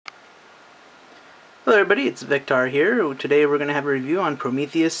Hello everybody, it's Vectar here. Today we're going to have a review on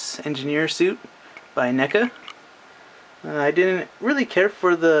Prometheus Engineer suit by NECA. I didn't really care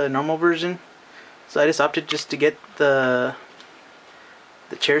for the normal version, so I just opted just to get the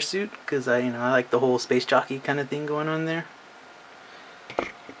chair suit because I like the whole space jockey kind of thing going on there.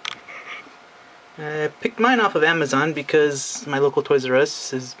 I picked mine off of Amazon because my local Toys R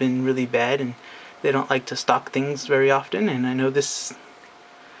Us has been really bad and they don't like to stock things very often, and I know this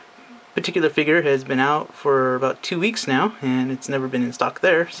particular figure has been out for about 2 weeks now and it's never been in stock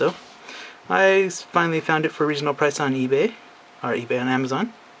there, so I finally found it for a reasonable price on eBay, or eBay on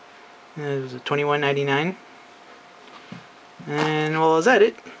Amazon. It was $21.99, and while I was at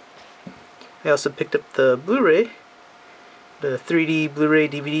it I also picked up the Blu-ray, the 3D Blu-ray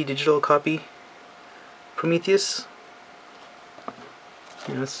DVD digital copy Prometheus.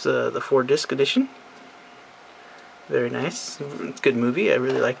 It's the 4-disc edition. Very nice. It's a good movie. I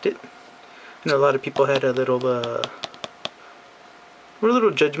really liked it. I know a lot of people had a little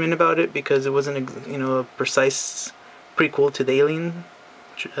judgment about it because it wasn't a precise prequel to the Alien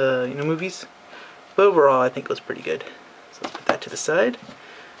movies, but overall I think it was pretty good. So let's put that to the side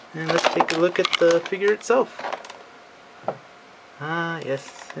and let's take a look at the figure itself. Ah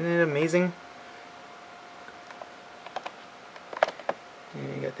yes, isn't it amazing?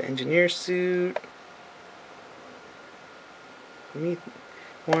 And you got the engineer suit,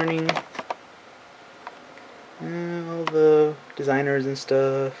 warning, all the designers and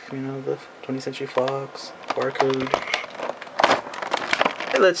stuff, the 20th Century Fox, barcode.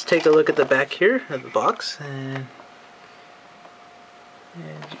 Okay, let's take a look at the back here of the box, and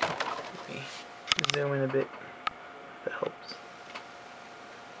let me zoom in a bit, if that helps.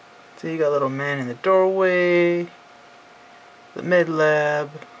 So you got a little man in the doorway, the med lab,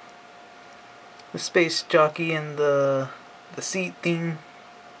 the space jockey and the seat thing,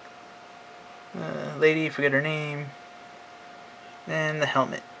 lady, forget her name, and the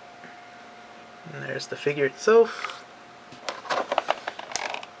helmet. And there's the figure itself.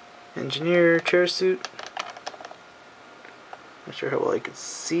 Engineer chair suit. Not sure how well I could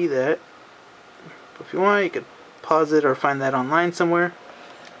see that, but if you want you could pause it or find that online somewhere.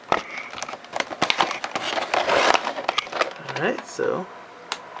 Alright, so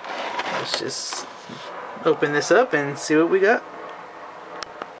let's just open this up and see what we got.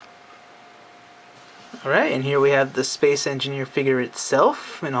 Alright, and here we have the Space Engineer figure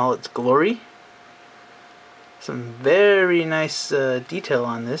itself in all its glory. Some very nice detail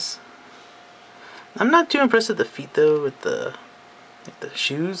on this. I'm not too impressed with the feet though, with the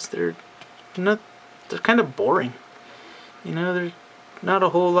shoes. They're kind of boring. There's not a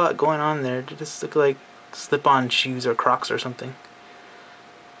whole lot going on there. They just look like slip-on shoes or Crocs or something.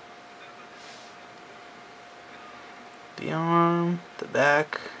 The arm, the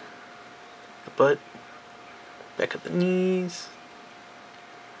back, the butt, back of the knees.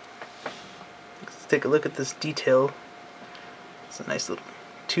 Let's take a look at this detail. Some nice little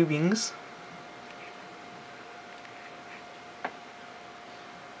tubings.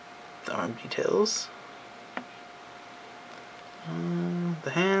 The arm details.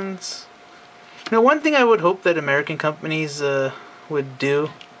 The hands. One thing I would hope that American companies would do,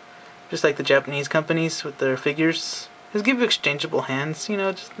 just like the Japanese companies with their figures, is give exchangeable hands.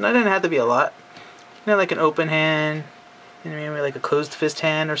 Just not doesn't have to be a lot. Like an open hand, maybe like a closed fist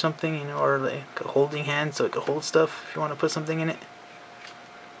hand or something, or like a holding hand so it could hold stuff if you want to put something in it.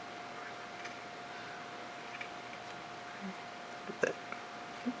 That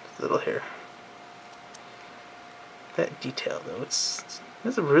little hair. That detail though, it's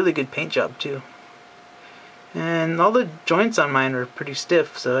a really good paint job too. And all the joints on mine are pretty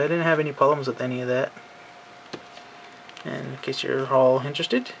stiff, so I didn't have any problems with any of that. And in case you're all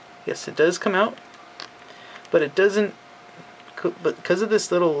interested, yes, it does come out, but it doesn't, but because of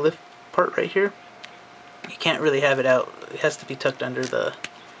this little lift part right here, you can't really have it out. It has to be tucked under the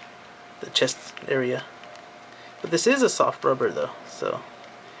chest area. But this is a soft rubber though, so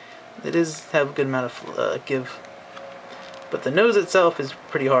it is have a good amount of give. But the nose itself is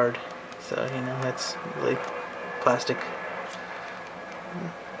pretty hard, so that's really plastic.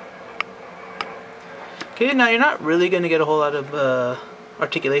 Okay, now you're not really going to get a whole lot of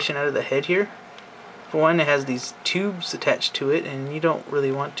articulation out of the head here. For one, it has these tubes attached to it, and you don't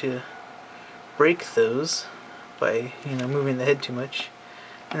really want to break those by moving the head too much.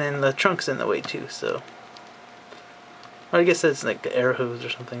 And then the trunk's in the way too, so I guess that's like the air hose or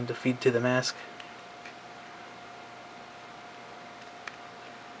something to feed to the mask.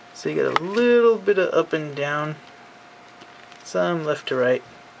 So you get a little bit of up and down, some left to right.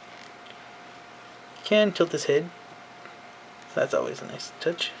 You can tilt his head, so that's always a nice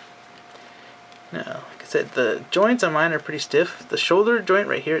touch. Now, like I said, the joints on mine are pretty stiff. The shoulder joint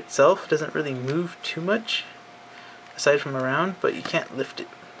right here itself doesn't really move too much, aside from around, but you can't lift it,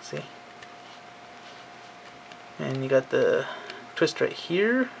 see? And you got the twist right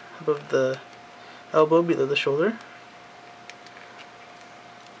here, above the elbow, below the shoulder.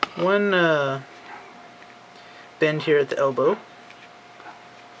 One bend here at the elbow.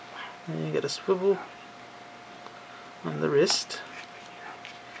 And you got a swivel on the wrist.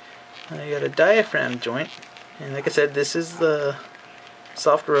 You got a diaphragm joint, and like I said, this is the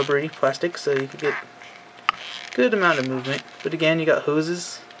soft rubbery plastic, so you could get a good amount of movement. But again, you got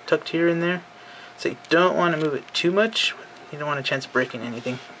hoses tucked here and there, so you don't want to move it too much. You don't want a chance of breaking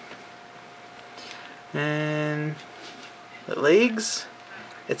anything. And the legs,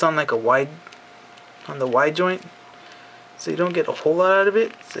 it's on like a wide, on the wide joint, so you don't get a whole lot out of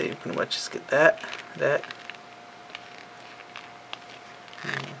it. So you pretty much just get that.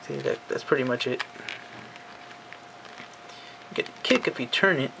 See, that's pretty much it. You get a kick if you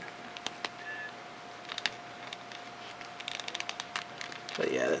turn it.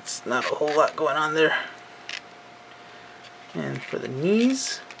 But yeah, that's not a whole lot going on there. And for the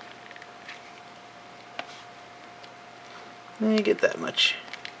knees, you get that much.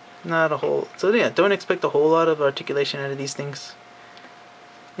 Not a whole. So yeah, don't expect a whole lot of articulation out of these things.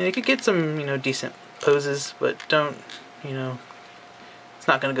 And you could get some, decent poses, but don't, it's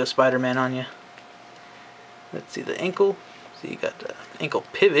not going to go Spider-Man on you. Let's see the ankle. So you got the ankle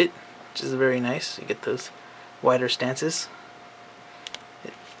pivot, which is very nice. You get those wider stances.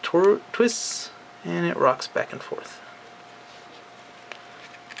 It twists and it rocks back and forth.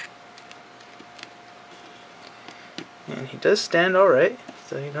 And he does stand alright,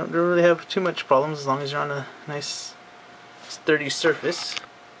 so you don't really have too much problems as long as you're on a nice sturdy surface.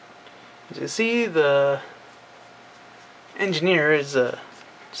 As you see, the Engineer is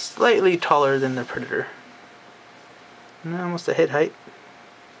slightly taller than the Predator. Almost a head height.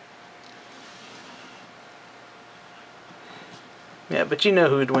 Yeah, but you know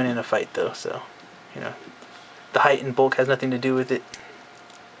who would win in a fight though, so, the height and bulk has nothing to do with it.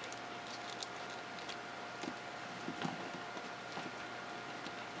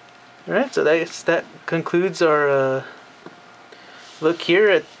 Alright, so that concludes our look here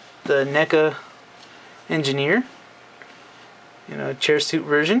at the NECA Engineer. Chair suit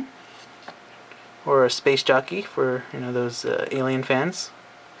version, or a space jockey for those alien fans.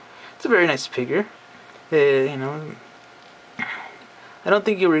 It's a very nice figure. I don't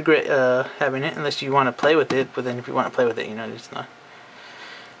think you'll regret having it unless you want to play with it. But then if you want to play with it, it's not.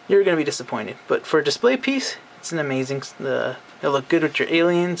 You're gonna be disappointed. But for a display piece, it's an amazing. It'll look good with your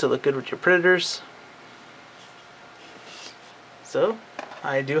aliens. It'll look good with your predators. So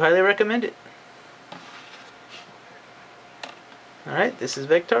I do highly recommend it. Alright, this is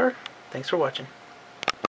Vector. Thanks for watching.